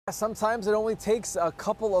Sometimes it only takes a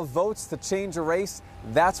couple of votes to change a race.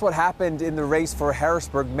 That's what happened in the race for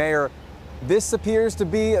Harrisburg mayor. This appears to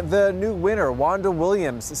be the new winner, Wanda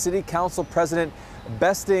Williams, City Council President,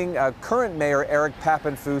 besting current Mayor Eric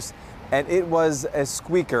Papenfuss, and it was a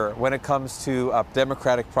squeaker when it comes to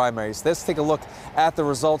Democratic primaries. Let's take a look at the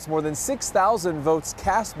results. More than 6,000 votes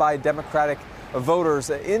cast by Democratic voters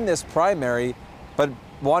in this primary, but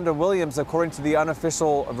Wanda Williams, according to the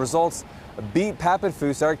unofficial results, beat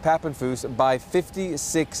Eric Papenfuss, by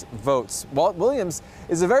 56 votes. Williams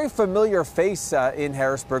is a very familiar face in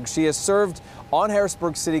Harrisburg. She has served on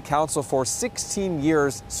Harrisburg City Council for 16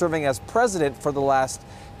 years, serving as president for the last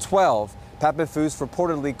 12. Papenfuss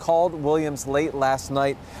reportedly called Williams late last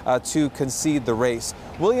night to concede the race.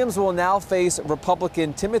 Williams will now face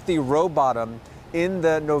Republican Timothy Rowbottom in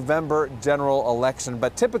the November general election.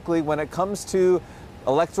 But typically, when it comes to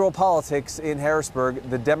electoral politics in Harrisburg,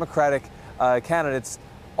 the Democratic candidates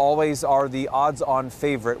always are the odds-on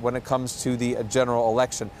favorite when it comes to the general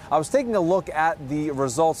election. I was taking a look at the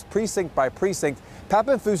results precinct by precinct.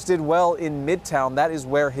 Papenfuss did well in Midtown. That is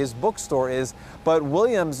where his bookstore is. But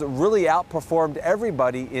Williams really outperformed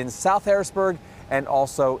everybody in South Harrisburg and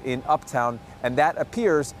also in Uptown, and that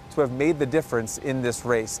appears to have made the difference in this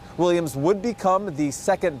race. Williams would become the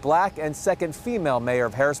second black and second female mayor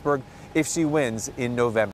of Harrisburg if she wins in November.